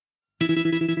Live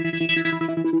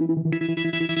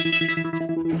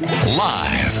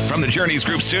from the Journeys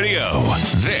Group studio,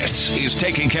 this is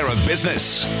Taking Care of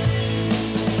Business.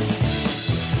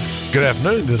 Good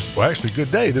afternoon. Actually, good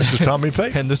day. This is Tommy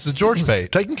Pate. And this is George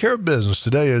Pate. Taking Care of Business.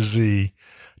 Today is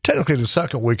technically the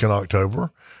second week in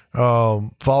October.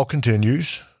 Fall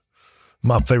continues.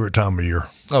 My favorite time of year.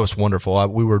 Oh, it's wonderful.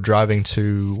 We were driving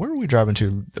to, where were we driving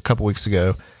to a couple weeks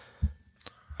ago?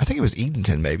 I think it was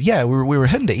Edenton, maybe. Yeah, we were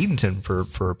heading to Edenton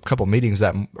for a couple of meetings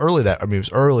it was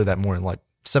early that morning, like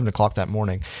 7 o'clock that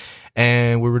morning.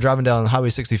 And we were driving down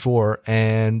Highway 64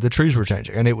 and the trees were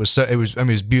changing. And it was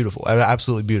beautiful.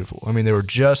 Absolutely beautiful. I mean, they were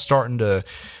just starting to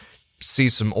see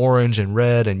some orange and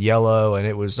red and yellow. And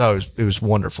it was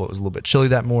wonderful. It was a little bit chilly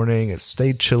that morning. It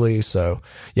stayed chilly. So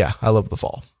yeah, I love the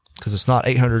fall because it's not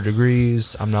 800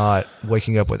 degrees. I'm not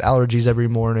waking up with allergies every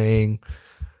morning.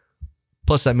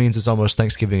 Plus, that means it's almost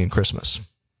Thanksgiving and Christmas.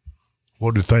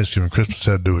 What do Thanksgiving and Christmas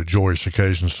have to do with joyous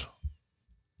occasions?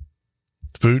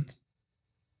 Food?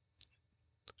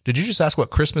 Did you just ask what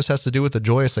Christmas has to do with the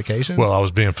joyous occasion? Well, I was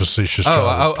being facetious.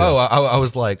 I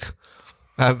was like,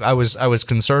 I was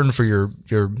concerned for your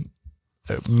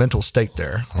mental state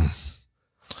there.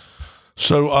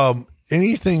 So,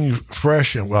 anything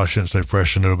fresh? I shouldn't say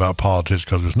fresh to know about politics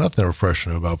because there's nothing ever fresh to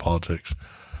know about politics.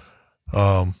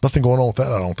 Nothing going on with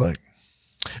that, I don't think.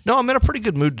 No, I'm in a pretty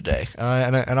good mood today,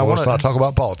 and I want to. Let's not talk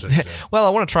about politics. Well,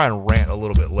 I want to try and rant a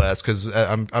little bit less because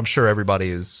I'm sure everybody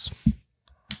is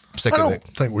sick of it. I don't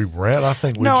think we rant. I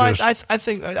think we I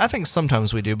think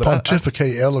sometimes we do, but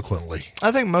pontificate eloquently.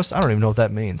 I think most. I don't even know what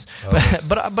that means,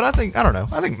 but I think I don't know.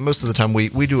 I think most of the time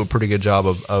we do a pretty good job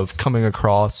of coming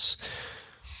across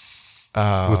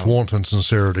with wanton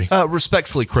sincerity,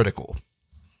 respectfully critical,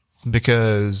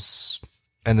 because.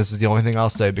 And this is the only thing I'll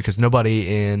say because nobody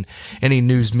in any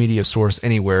news media source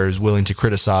anywhere is willing to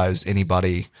criticize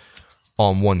anybody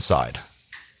on one side.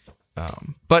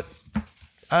 But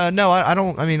no, I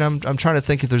don't. I mean, I'm trying to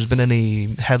think if there's been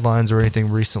any headlines or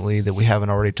anything recently that we haven't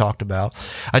already talked about.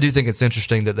 I do think it's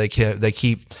interesting that they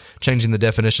keep changing the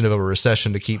definition of a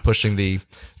recession to keep pushing the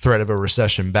threat of a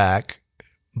recession back.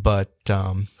 But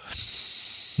no,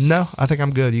 I think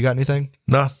I'm good. You got anything?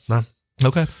 No.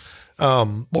 Okay.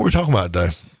 What are we talking about today?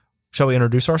 Shall we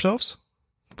introduce ourselves?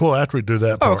 Well, after we do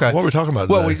that part, okay. What are we talking about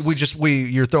today? Well,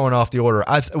 you're throwing off the order.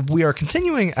 We are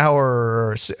continuing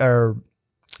our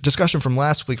discussion from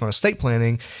last week on estate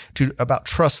planning about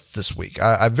trust this week.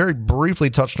 I very briefly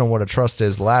touched on what a trust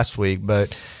is last week,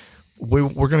 but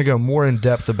we're going to go more in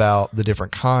depth about the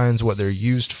different kinds, what they're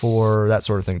used for, that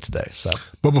sort of thing today. So,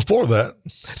 but before that,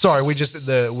 sorry, we just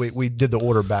we did the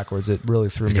order backwards. It really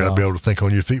threw me off. You got to be able to think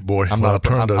on your feet, boy. When I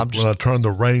turn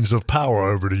the reins of power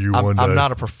over to you one day. I'm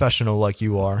not a professional like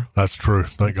you are. That's true.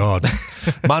 Thank God.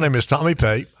 My name is Tommy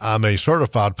Pate. I'm a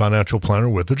certified financial planner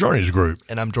with the Journeys Group.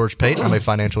 And I'm George Pate. I'm a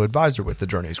financial advisor with the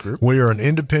Journeys Group. We are an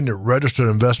independent registered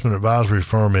investment advisory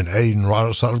firm in Ayden, right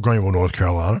outside of Greenville, North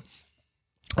Carolina.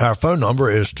 Our phone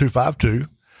number is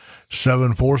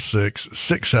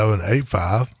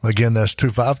 252-746-6785. Again, that's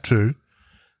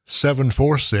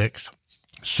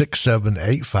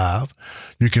 252-746-6785.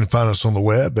 You can find us on the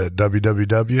web at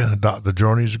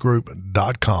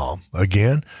www.thejourneysgroup.com.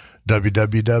 Again,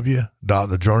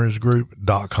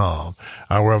 www.thejourneysgroup.com.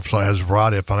 Our website has a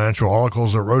variety of financial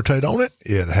articles that rotate on it.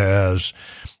 It has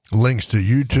links to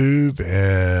YouTube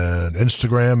and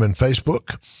Instagram and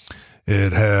Facebook.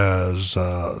 It has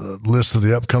lists of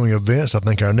the upcoming events. I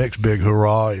think our next big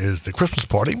hurrah is the Christmas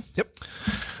party. Yep.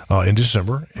 In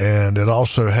December. And it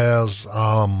also has,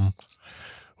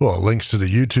 links to the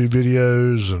YouTube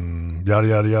videos and yada,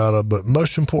 yada, yada. But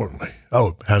most importantly,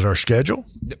 it has our schedule.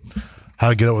 Yep. How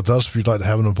to get up with us if you'd like to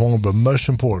have an appointment. But most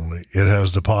importantly, it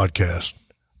has the podcast,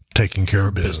 Taking Care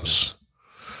of Business.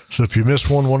 So if you miss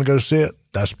one, want to go see it,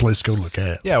 that's the place to go look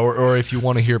at. Yeah, or if you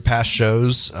want to hear past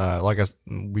shows, like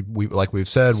we've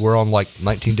said, we're on like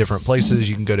 19 different places.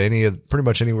 You can go to pretty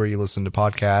much anywhere you listen to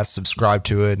podcasts, subscribe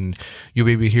to it, and you'll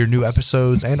be able to hear new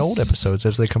episodes and old episodes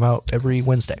as they come out every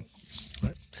Wednesday.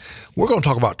 Right. We're going to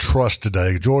talk about trust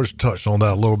today. George touched on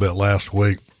that a little bit last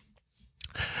week.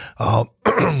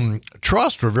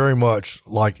 Trusts are very much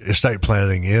like estate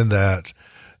planning in that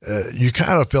you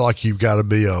kind of feel like you've got to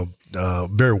be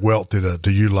very wealthy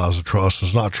to utilize a trust.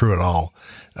 It's not true at all.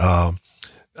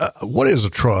 What is a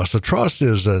trust? A trust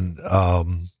is a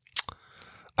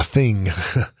thing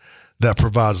that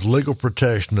provides legal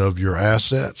protection of your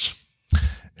assets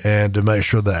and to make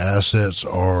sure the assets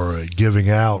are giving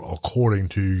out according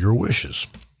to your wishes.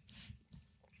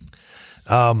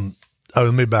 Let me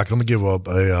give a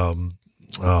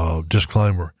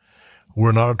disclaimer.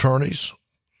 We're not attorneys.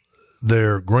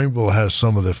 Greenville has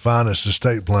some of the finest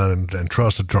estate planning and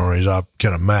trust attorneys I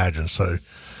can imagine. So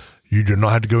you do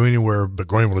not have to go anywhere but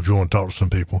Greenville if you want to talk to some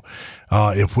people.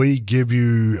 If we give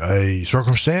you a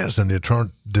circumstance and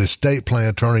the estate plan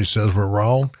attorney says we're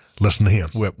wrong, listen to him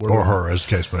or her, as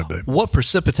the case may be. What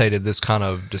precipitated this kind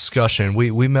of discussion?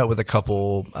 We met with a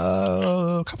couple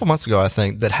months ago, I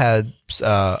think, that had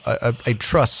a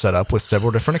trust set up with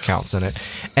several different accounts in it,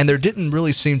 and there didn't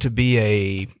really seem to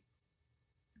be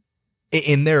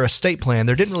in their estate plan,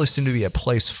 there didn't really seem to be a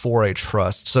place for a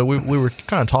trust. So we were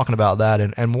kind of talking about that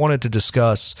and wanted to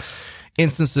discuss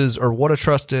instances or what a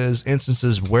trust is,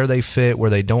 instances where they fit, where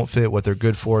they don't fit, what they're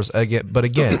good for. But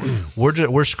again,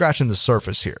 we're scratching the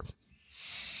surface here.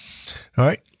 All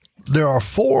right. There are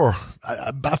four.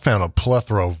 I found a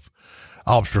plethora of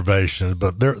observations,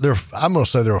 but I'm going to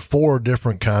say there are four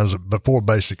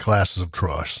basic classes of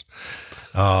trust.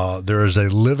 There is a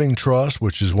living trust,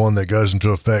 which is one that goes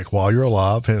into effect while you're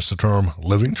alive, hence the term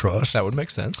living trust. That would make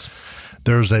sense.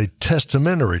 There's a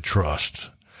testamentary trust,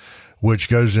 which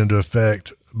goes into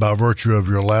effect by virtue of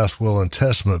your last will and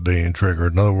testament being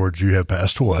triggered. In other words, you have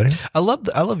passed away. I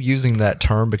love using that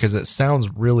term because it sounds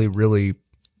really, really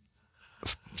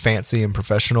fancy and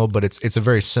professional, but it's a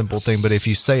very simple thing. But if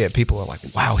you say it, people are like,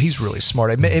 wow, he's really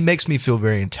smart. It makes me feel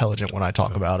very intelligent when I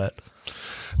talk about it.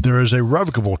 There is a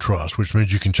revocable trust, which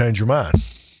means you can change your mind.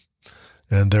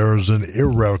 And there is an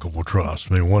irrevocable trust.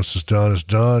 I mean, once it's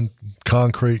done,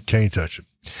 concrete, can't touch it.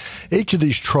 Each of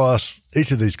these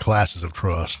classes of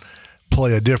trust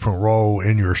play a different role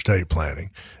in your estate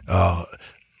planning. I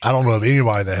don't know of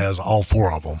anybody that has all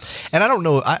four of them. And I don't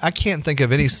know, I can't think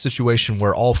of any situation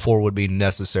where all four would be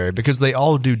necessary because they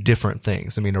all do different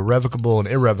things. I mean, irrevocable and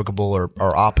irrevocable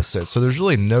are opposites. So there's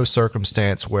really no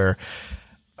circumstance where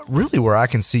I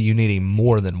can see you needing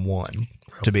more than one,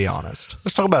 to be honest.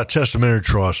 Let's talk about testamentary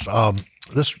trust.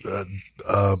 This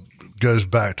goes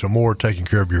back to more taking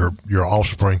care of your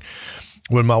offspring.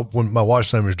 When my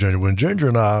wife's name is Ginger, when Ginger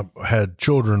and I had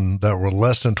children that were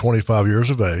less than 25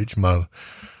 years of age,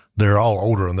 they're all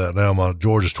older than that now. My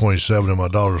George is 27 and my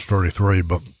daughter's 33,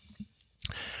 but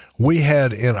we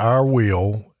had in our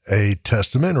will a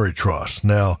testamentary trust.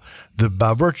 Now,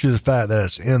 by virtue of the fact that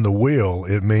it's in the will,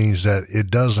 it means that it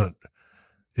doesn't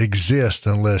exist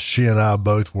unless she and I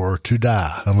both were to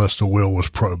die, unless the will was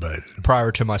probated.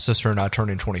 Prior to my sister and I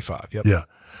turning 25. Yep. Yeah.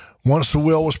 Once the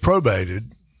will was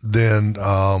probated, then,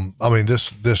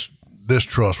 this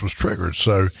trust was triggered.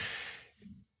 So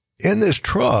in this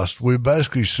trust, we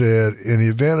basically said in the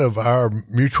event of our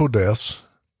mutual deaths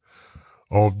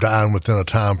or dying within a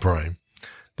time frame,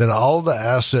 then all the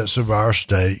assets of our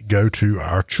estate go to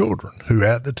our children, who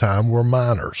at the time were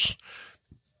minors.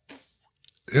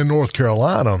 In North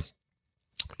Carolina,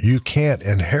 you can't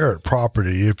inherit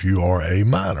property if you are a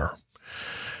minor.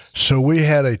 So we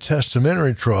had a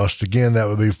testamentary trust, again, that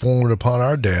would be formed upon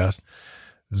our death,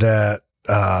 that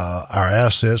our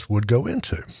assets would go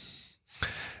into.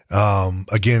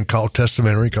 Again, called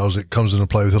testamentary because it comes into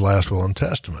play with the last will and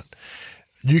testament.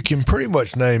 You can pretty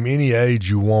much name any age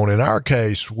you want. In our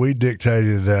case, we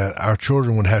dictated that our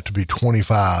children would have to be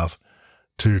 25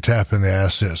 to tap in the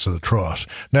assets of the trust.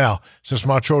 Now, since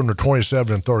my children are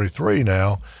 27 and 33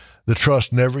 now, the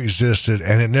trust never existed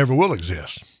and it never will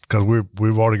exist because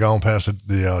we've already gone past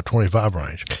the 25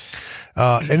 range.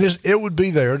 And it would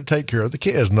be there to take care of the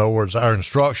kids. In other words, our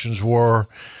instructions were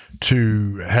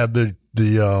to have the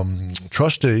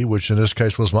trustee, which in this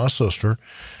case was my sister,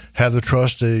 have the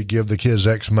trustee give the kids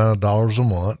X amount of dollars a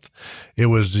month. It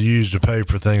was used to pay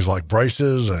for things like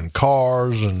braces and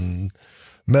cars and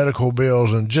medical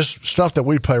bills and just stuff that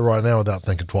we pay right now without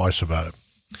thinking twice about it.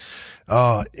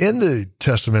 In the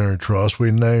testamentary trust,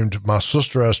 we named my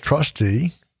sister as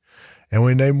trustee, and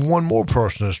we named one more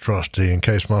person as trustee in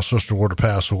case my sister were to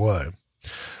pass away.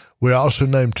 We also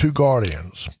named two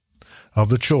guardians of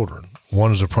the children.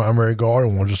 One is a primary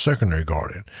guardian, one is a secondary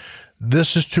guardian.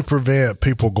 This is to prevent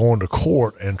people going to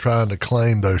court and trying to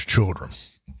claim those children.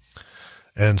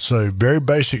 And so very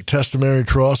basic testamentary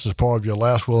trust is part of your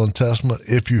last will and testament.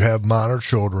 If you have minor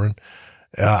children,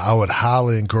 I would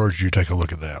highly encourage you to take a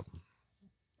look at that.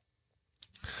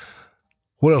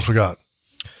 What else we got?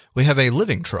 We have a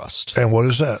living trust. And what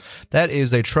is that? That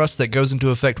is a trust that goes into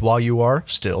effect while you are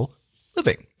still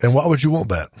living. And why would you want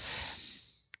that?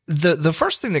 The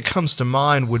first thing that comes to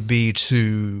mind would be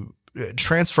to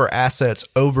transfer assets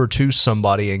over to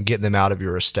somebody and get them out of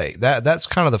your estate. That's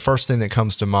kind of the first thing that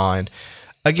comes to mind.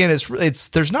 Again,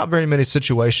 there's not very many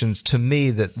situations to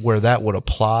me where that would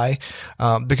apply,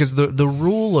 because the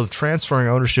rule of transferring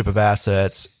ownership of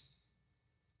assets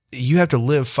you have to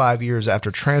live 5 years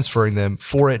after transferring them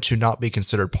for it to not be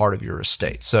considered part of your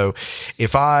estate. So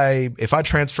if I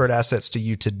transferred assets to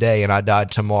you today and I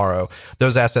died tomorrow,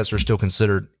 those assets are still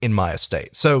considered in my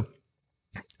estate. So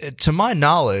to my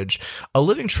knowledge, a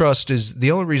living trust is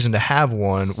the only reason to have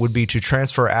one would be to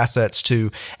transfer assets to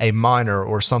a minor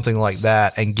or something like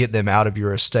that and get them out of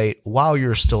your estate while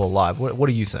you're still alive. What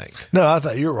do you think? No, I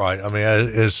think you're right. I mean,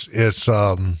 it's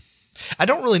I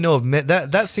don't really know of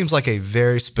that seems like a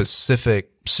very specific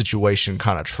situation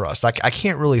kind of trust. I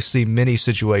can't really see many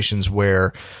situations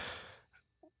where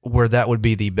that would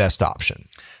be the best option.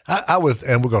 I would,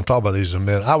 and we're going to talk about these in a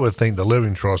minute. I would think the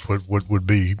living trust would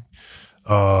be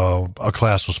a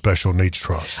class of special needs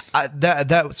trust.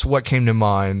 That's what came to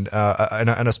mind. And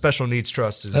a special needs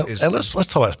trust is. And let's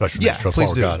talk about special needs trust.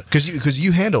 Please do. Because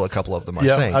you handle a couple of them. I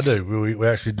think. I do. We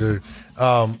actually do.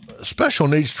 Special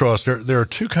needs trust. There are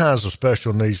two kinds of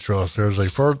special needs trust. There's a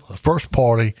first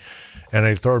party and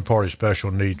a third party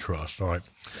special need trust. All right.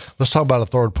 Let's talk about a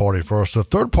third party first. The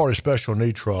third party special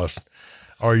need trust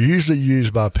are usually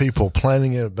used by people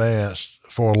planning in advance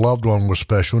for a loved one with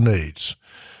special needs.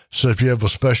 So if you have a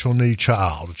special need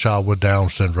child, a child with Down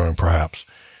syndrome perhaps,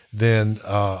 then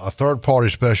a third-party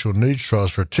special needs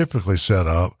trust are typically set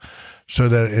up so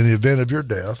that in the event of your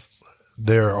death,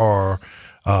 there's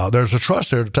a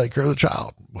trust there to take care of the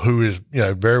child who is,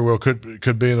 very well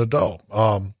could be an adult.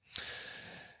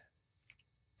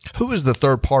 Who is the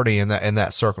third party in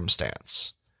that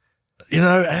circumstance?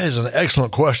 That is an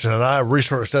excellent question, and I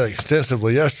researched that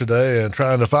extensively yesterday and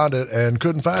trying to find it and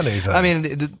couldn't find anything. I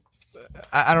mean,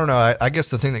 I don't know. I guess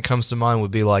the thing that comes to mind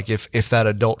would be like if that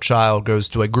adult child goes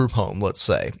to a group home, let's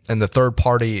say, and the third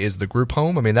party is the group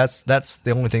home. I mean, that's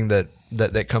the only thing that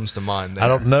comes to mind there.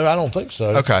 I don't think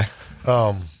so. Okay.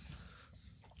 A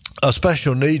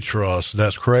special need trust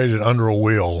that's created under a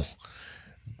will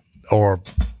or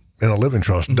in a living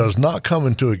trust does not come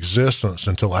into existence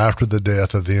until after the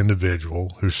death of the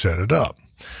individual who set it up.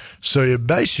 So it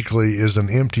basically is an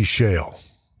empty shell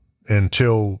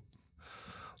until,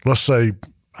 let's say,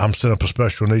 I'm setting up a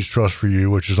special needs trust for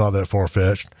you, which is not that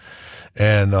far-fetched,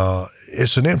 and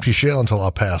it's an empty shell until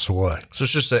I pass away. So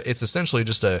it's essentially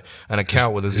just an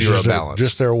account with a zero balance.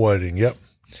 Just there waiting. Yep.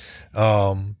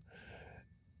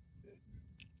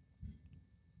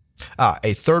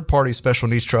 A third-party special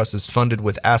needs trust is funded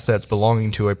with assets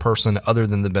belonging to a person other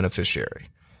than the beneficiary.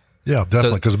 Yeah,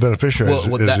 definitely, because the beneficiary is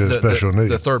a special need.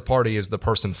 The third party is the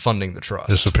person funding the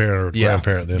trust. It's the parent or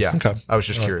grandparent then. Yeah, okay. I was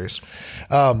just curious.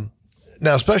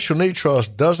 Now, special need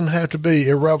trust doesn't have to be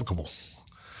irrevocable,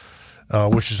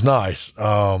 which is nice.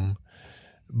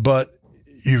 But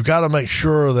you've got to make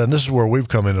sure that, and this is where we've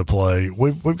come into play.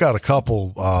 We've got a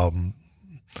couple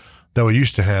that we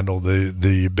used to handle.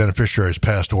 The beneficiaries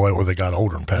passed away, or they got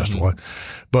older and passed away.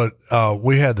 But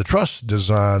we had the trust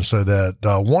designed so that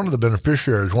one of the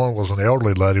beneficiaries, one was an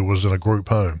elderly lady, was in a group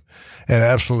home and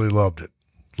absolutely loved it.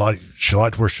 She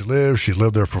liked where she lived. She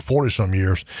lived there for 40-some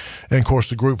years. And, of course,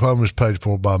 the group home is paid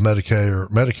for by Medicare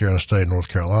in the state of North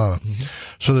Carolina.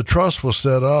 So the trust was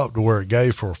set up to where it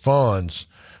gave her funds,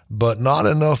 but not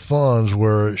enough funds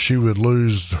where she would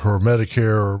lose her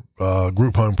Medicare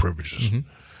group home privileges.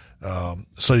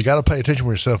 So you got to pay attention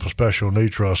when you set up a special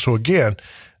need trust. So, again,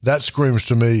 that screams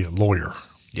to me lawyer.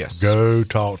 Yes. Go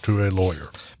talk to a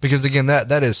lawyer. Because, again,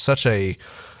 that is such a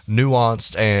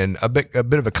nuanced and a bit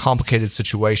of a complicated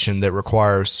situation that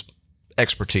requires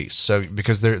expertise. So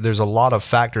because there's a lot of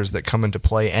factors that come into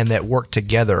play and that work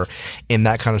together in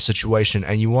that kind of situation.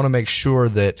 And you want to make sure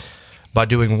that by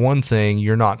doing one thing,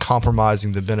 you're not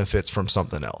compromising the benefits from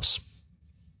something else.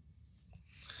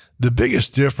 The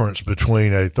biggest difference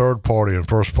between a third party and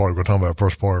first party, we're talking about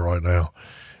first party right now,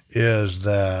 is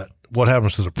that what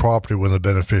happens to the property when the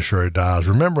beneficiary dies.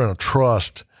 Remember, in a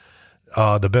trust,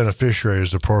 the beneficiary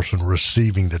is the person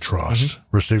receiving the trust,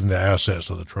 receiving the assets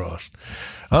of the trust.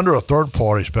 Under a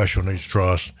third-party special needs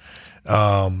trust,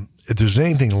 if there's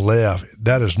anything left,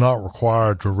 that is not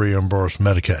required to reimburse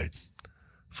Medicaid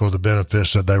for the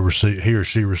benefits that he or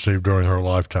she received during her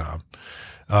lifetime.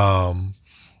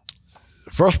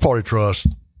 First-party trust,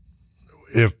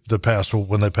 when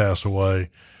they pass away,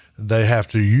 they have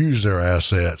to use their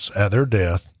assets at their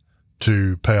death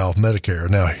to pay off Medicare.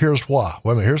 Now, here's why.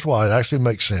 Here's why it actually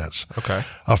makes sense. Okay.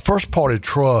 A first-party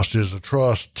trust is a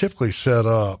trust typically set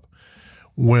up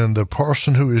when the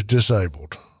person who is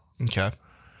disabled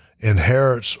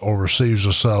inherits or receives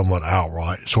a settlement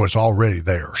outright, so it's already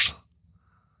theirs.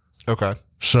 Okay.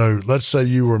 So let's say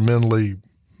you were mentally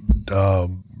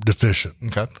deficient.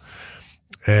 Okay.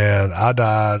 And I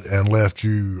died and left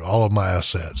you all of my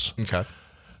assets. Okay.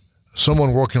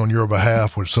 someone working on your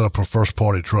behalf would set up a first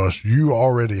party trust, you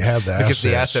already have the assets. Because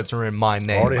the assets are in my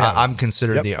name. I'm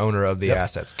considered the owner of the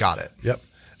assets. Got it. Yep.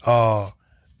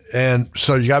 And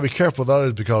so you gotta be careful of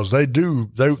those because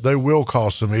they will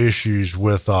cause some issues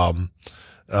with,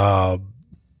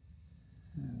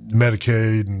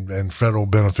 Medicaid and federal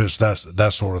benefits,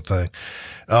 that sort of thing.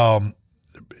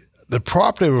 The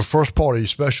property of a first party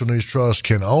special needs trust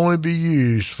can only be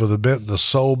used for the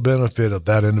sole benefit of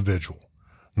that individual,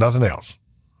 nothing else.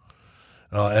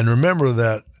 And remember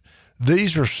that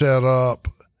these are set up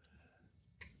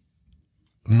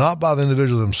not by the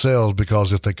individual themselves,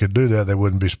 because if they could do that, they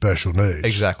wouldn't be special needs.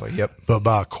 Exactly. Yep. But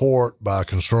by a court, by a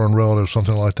concerned relative,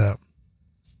 something like that.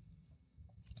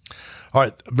 All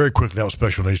right, very quickly, that was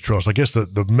special needs trust. I guess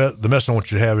the message I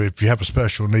want you to have, if you have a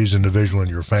special needs individual in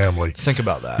your family, think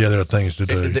about that. Yeah, there are things to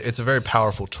do. It's a very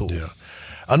powerful tool. Yeah.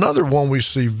 Another one we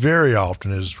see very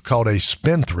often is called a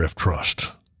spendthrift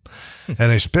trust.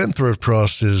 And a spendthrift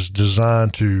trust is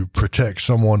designed to protect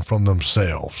someone from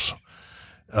themselves.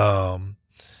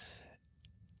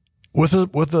 With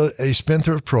a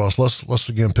spendthrift trust, let's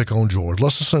again pick on George.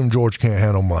 Let's assume George can't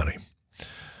handle money.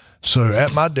 So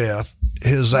at my death,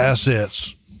 his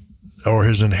assets or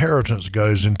his inheritance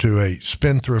goes into a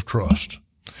spendthrift trust.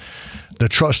 The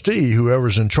trustee,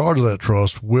 whoever's in charge of that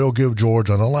trust, will give George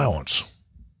an allowance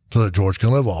so that George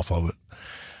can live off of it.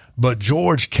 But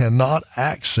George cannot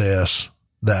access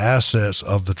the assets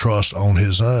of the trust on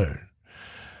his own.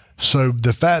 So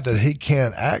the fact that he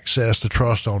can't access the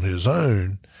trust on his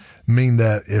own mean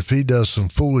that if he does some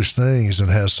foolish things and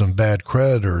has some bad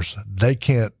creditors, they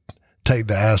can't take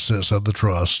the assets of the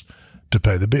trust to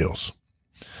pay the bills.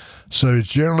 So it's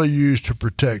generally used to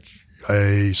protect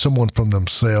someone from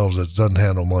themselves that doesn't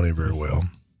handle money very well.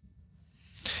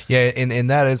 Yeah, in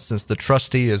that instance, the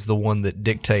trustee is the one that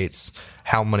dictates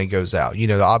how money goes out. You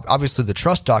know, obviously the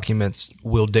trust documents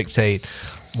will dictate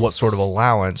what sort of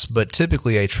allowance, but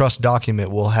typically a trust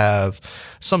document will have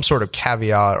some sort of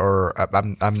caveat, or I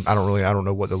don't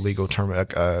know what the legal term,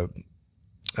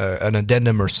 an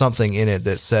addendum or something in it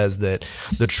that says that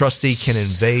the trustee can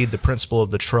invade the principle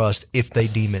of the trust if they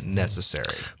deem it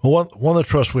necessary. Well, one of the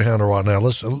trusts we handle right now,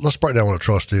 let's break down what a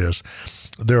trust is.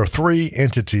 There are three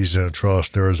entities in a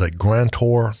trust. There is a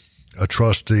grantor, a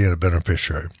trustee, and a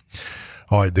beneficiary.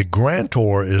 All right, the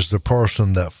grantor is the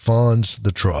person that funds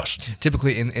the trust.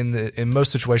 Typically, in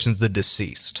most situations, the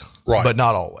deceased, right, but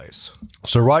not always.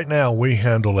 So right now, we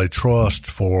handle a trust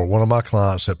for one of my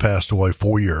clients that passed away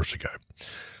 4 years ago.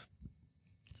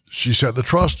 She set the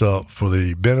trust up for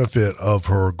the benefit of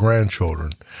her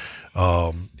grandchildren.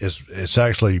 It's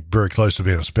actually very close to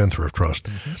being a spendthrift trust.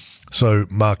 Mm-hmm. So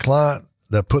my client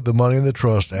that put the money in the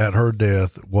trust at her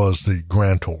death was the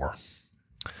grantor.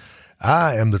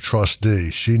 I am the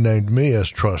trustee. She named me as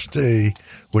trustee,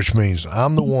 which means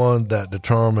I'm the one that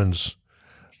determines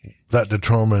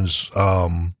how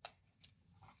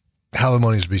the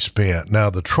money is to be spent. Now,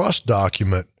 the trust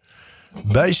document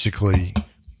basically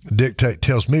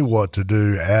tells me what to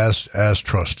do as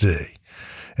trustee.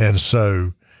 And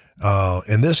so,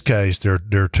 in this case, there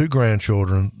are two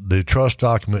grandchildren. The trust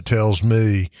document tells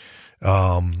me,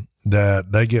 that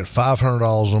they get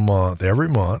 $500 a month every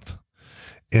month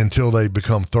until they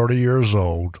become 30 years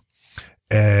old.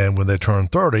 And when they turn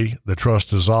 30, the trust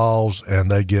dissolves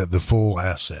and they get the full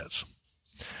assets.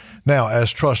 Now, as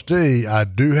trustee, I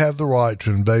do have the right to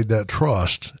invade that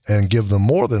trust and give them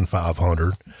more than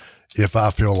 $500 if I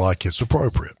feel like it's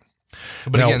appropriate.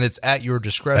 But now, again, it's at your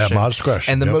discretion. At my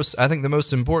discretion. And I think the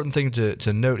most important thing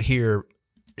to note here,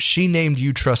 she named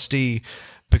you trustee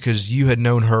because you had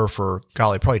known her for,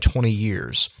 probably 20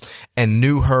 years and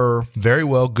knew her very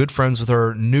well, good friends with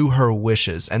her, knew her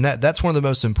wishes. And that's one of the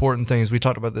most important things. We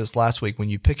talked about this last week. When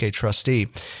you pick a trustee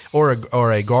or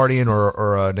a guardian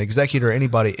or an executor or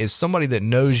anybody, is somebody that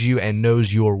knows you and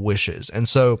knows your wishes. And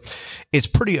so it's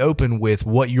pretty open with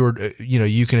what you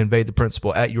can invade the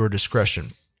principle at your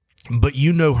discretion, but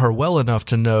you know her well enough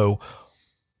to know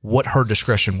what her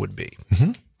discretion would be.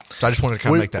 Mm-hmm. So I just wanted to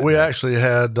kind of make that. We actually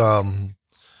had,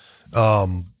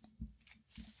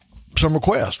 some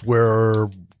requests where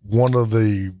one of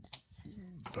the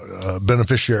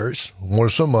beneficiaries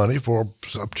wanted some money for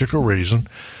a particular reason.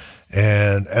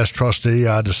 And as trustee,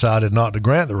 I decided not to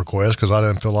grant the request because I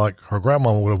didn't feel like her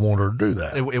grandmama would have wanted her to do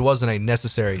that. It wasn't a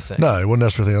necessary thing. No, it wasn't a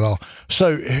necessary thing at all.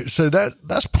 So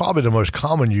that's probably the most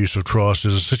common use of trust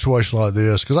is a situation like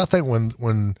this. Because I think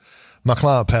when my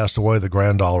client passed away, the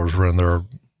granddaughters were in their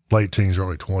late teens,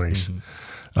 early 20s.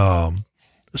 Mm-hmm.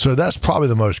 So that's probably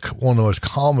one of the most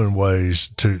common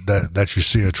ways that you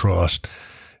see a trust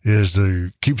is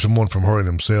to keep someone from hurting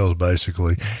themselves,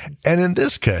 basically. And in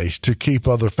this case, to keep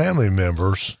other family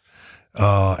members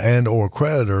and or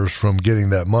creditors from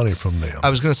getting that money from them. I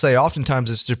was going to say, oftentimes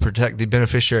it's to protect the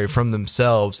beneficiary from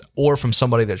themselves or from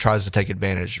somebody that tries to take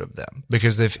advantage of them.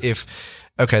 Because if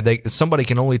somebody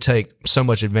can only take so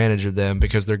much advantage of them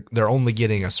because they're only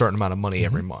getting a certain amount of money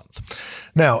every month.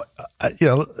 Now,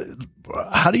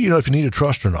 how do you know if you need a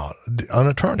trust or not? An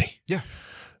attorney. Yeah.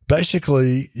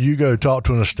 Basically, you go talk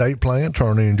to an estate planning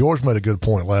attorney, and George made a good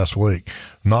point last week.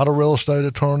 Not a real estate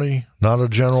attorney, not a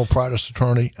general practice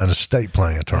attorney, an estate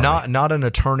planning attorney. Not an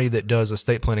attorney that does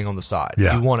estate planning on the side.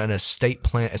 Yeah. You want an estate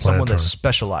plan, someone that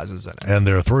specializes in it. And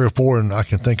there are 3 or 4, and I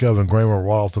can think of in Greenville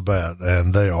right off the bat,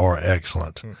 and they are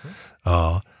excellent.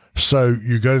 Mm-hmm. So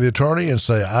you go to the attorney and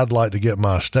say, I'd like to get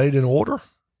my estate in order.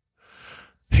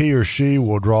 He or she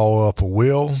will draw up a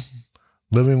will,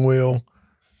 living will,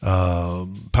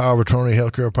 power of attorney,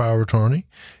 healthcare power of attorney.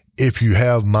 If you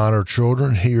have minor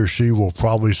children, he or she will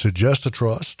probably suggest a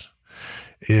trust.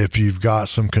 If you've got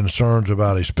some concerns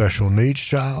about a special needs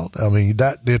child,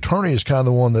 the attorney is kind of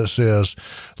the one that says,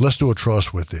 let's do a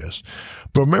trust with this.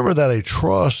 But remember that a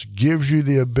trust gives you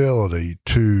the ability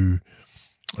to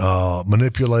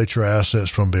manipulate your assets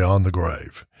from beyond the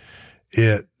grave.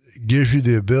 It gives you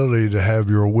the ability to have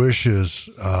your wishes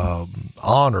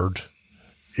honored,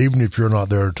 even if you're not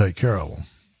there to take care of them.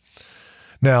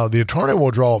 Now, the attorney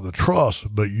will draw up the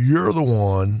trust, but you're the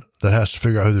one that has to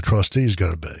figure out who the trustee is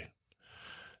going to be.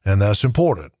 And that's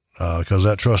important because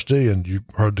that trustee, and you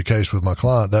heard the case with my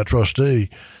client, that trustee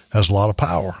has a lot of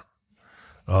power.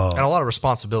 And a lot of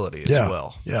responsibility as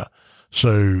well. Yeah.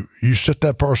 So you sit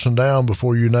that person down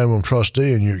before you name them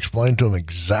trustee and you explain to them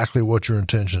exactly what your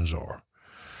intentions are.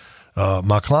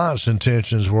 My client's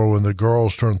intentions were when the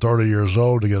girls turned 30 years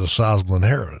old to get a sizable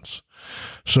inheritance.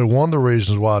 So one of the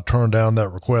reasons why I turned down that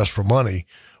request for money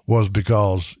was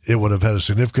because it would have had a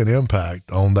significant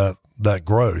impact on that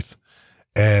growth.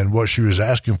 And what she was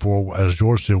asking for, as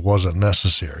George said, wasn't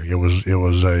necessary. It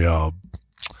was a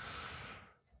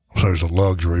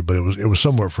luxury, but it was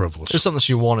somewhat frivolous. It was something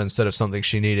she wanted instead of something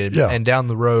she needed. Yeah. And down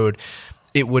the road,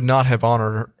 it would not have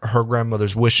honored her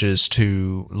grandmother's wishes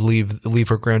to leave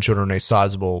her grandchildren a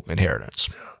sizable inheritance.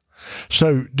 Yeah.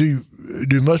 So do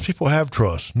most people have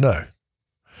trust? No.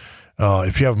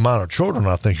 If you have minor children,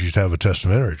 I think you should have a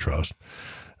testamentary trust.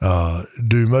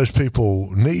 Do most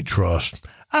people need trust?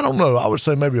 I don't know. I would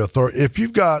say maybe a third. If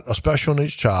you've got a special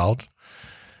needs child,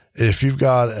 if you've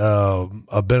got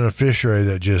a beneficiary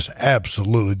that just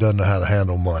absolutely doesn't know how to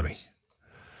handle money,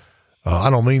 I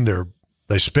don't mean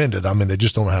they spend it. I mean, they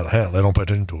just don't know how to handle it. They don't pay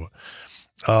attention to it.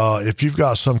 If you've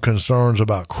got some concerns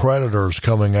about creditors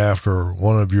coming after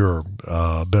one of your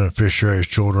beneficiaries,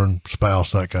 children,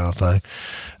 spouse, that kind of thing,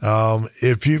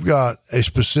 if you've got a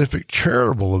specific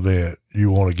charitable event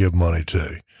you want to give money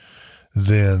to,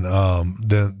 then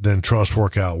trusts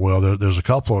work out well. There's a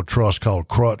couple of trusts called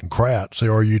CRUT and CRAT,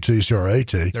 C-R-U-T,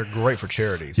 C-R-A-T. They're great for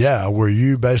charities. Yeah, where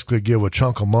you basically give a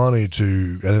chunk of money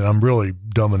to, and I'm really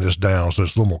dumbing this down, so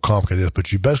it's a little more complicated,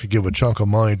 but you basically give a chunk of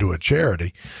money to a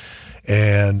charity,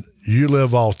 and you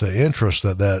live off the interest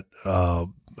that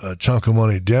chunk of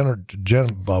money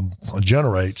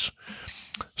generates.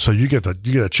 So you get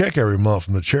a check every month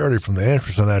from the charity from the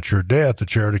interest, and at your death, the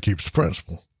charity keeps the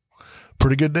principal.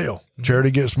 Pretty good deal.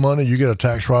 Charity gets money, you get a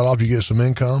tax write-off, you get some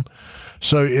income.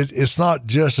 So it's not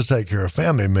just to take care of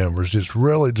family members. It's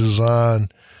really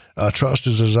designed, trust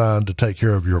is designed to take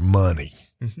care of your money.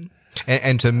 Mm-hmm.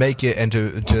 And to make it and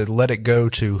to let it go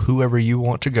to whoever you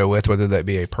want to go with, whether that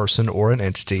be a person or an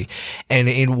entity, and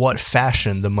in what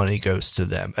fashion the money goes to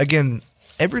them. Again,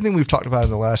 everything we've talked about in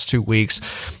the last 2 weeks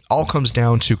all comes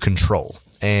down to control,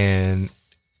 and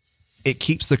it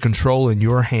keeps the control in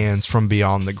your hands from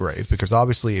beyond the grave, because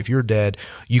obviously if you're dead,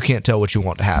 you can't tell what you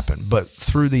want to happen. But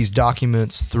through these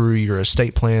documents, through your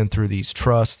estate plan, through these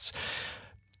trusts,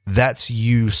 that's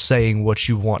you saying what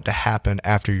you want to happen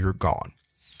after you're gone.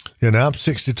 Yeah, now I'm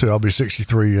 62. I'll be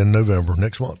 63 in November,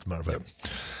 next month, matter of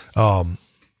fact.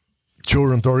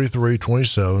 Children 33,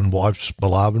 27, wife's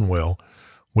alive and well.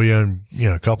 We own,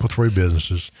 a couple of 3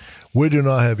 businesses. We do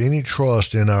not have any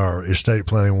trust in our estate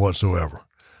planning whatsoever.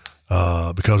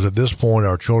 Because at this point,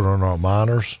 our children aren't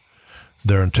minors.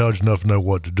 They're intelligent enough to know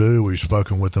what to do. We've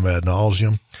spoken with them ad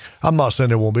nauseum. I'm not saying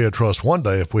there won't be a trust one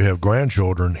day if we have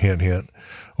grandchildren, hint, hint,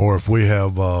 or if we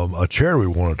have a charity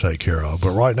we want to take care of.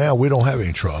 But right now, we don't have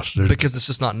any trust. Because it's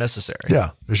just not necessary. Yeah,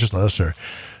 it's just not necessary.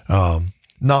 In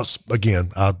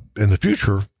the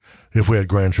future, if we had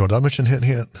grandchildren, did I mention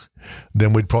hint,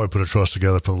 then we'd probably put a trust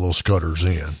together for the little scutters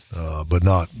in, but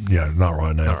not right now. Not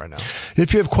right now.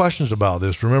 If you have questions about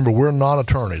this, remember, we're not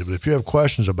attorneys, but if you have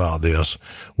questions about this,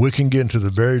 we can get into the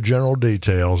very general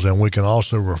details, and we can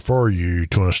also refer you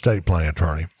to an estate planning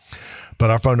attorney. But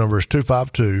our phone number is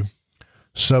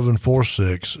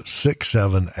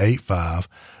 252-746-6785.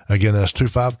 Again, that's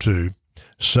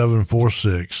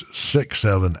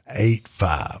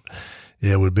 252-746-6785.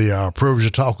 It would be our privilege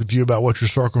to talk with you about what your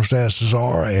circumstances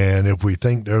are, and if we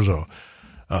think there's a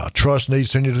trust needs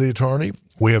to send you to the attorney.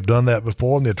 We have done that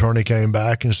before, and the attorney came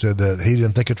back and said that he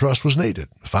didn't think a trust was needed.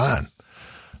 Fine.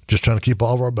 Just trying to keep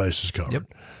all of our bases covered. Yep.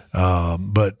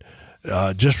 But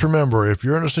just remember, if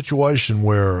you're in a situation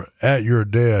where at your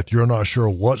death you're not sure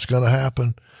what's going to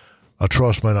happen, a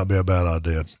trust may not be a bad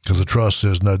idea, because the trust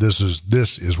says, no, this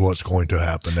is what's going to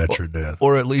happen at your death.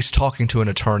 Or at least talking to an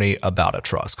attorney about a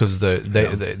trust, because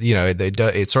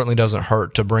it certainly doesn't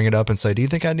hurt to bring it up and say, do you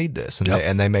think I need this?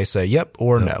 And they may say, yep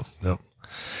or no. Yep.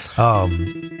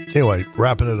 Anyway,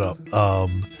 wrapping it up.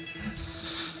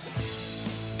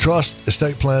 Trust,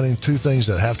 estate planning, two things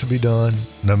that have to be done,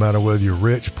 no matter whether you're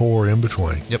rich, poor, or in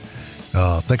between. Yep.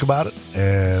 Think about it,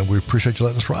 and we appreciate you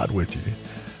letting us ride with you.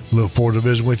 Look forward to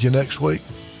visiting with you next week.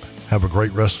 Have a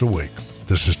great rest of the week.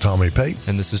 This is Tommy Pate.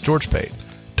 And this is George Pate.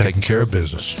 Taking care of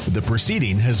business. The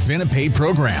proceeding has been a paid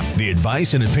program. The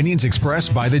advice and opinions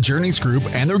expressed by the Journeys Group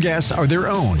and their guests are their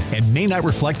own and may not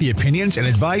reflect the opinions and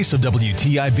advice of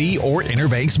WTIB or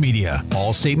Interbanks Media.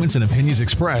 All statements and opinions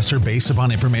expressed are based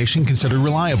upon information considered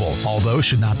reliable, although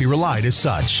should not be relied as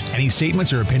such. Any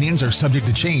statements or opinions are subject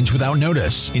to change without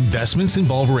notice. Investments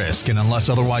involve risk and, unless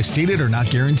otherwise stated, are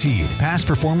not guaranteed. Past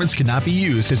performance cannot be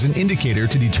used as an indicator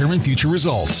to determine future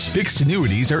results. Fixed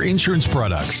annuities are insurance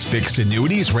products. Fixed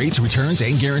annuities, rates, returns,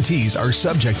 and guarantees are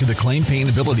subject to the claim paying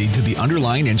ability to the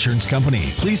underlying insurance company.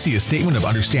 Please see a statement of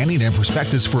understanding and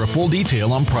prospectus for a full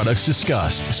detail on products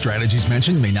discussed. Strategies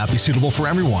mentioned may not be suitable for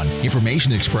everyone.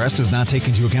 Information expressed does not take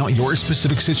into account your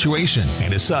specific situation,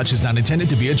 and as such is not intended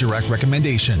to be a direct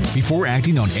recommendation. Before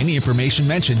acting on any information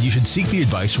mentioned, you should seek the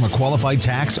advice from a qualified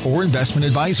tax or investment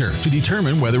advisor to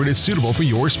determine whether it is suitable for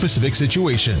your specific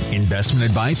situation. Investment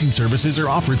advising services are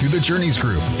offered through the Journeys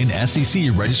Group, an SEC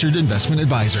registered investment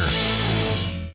advisor.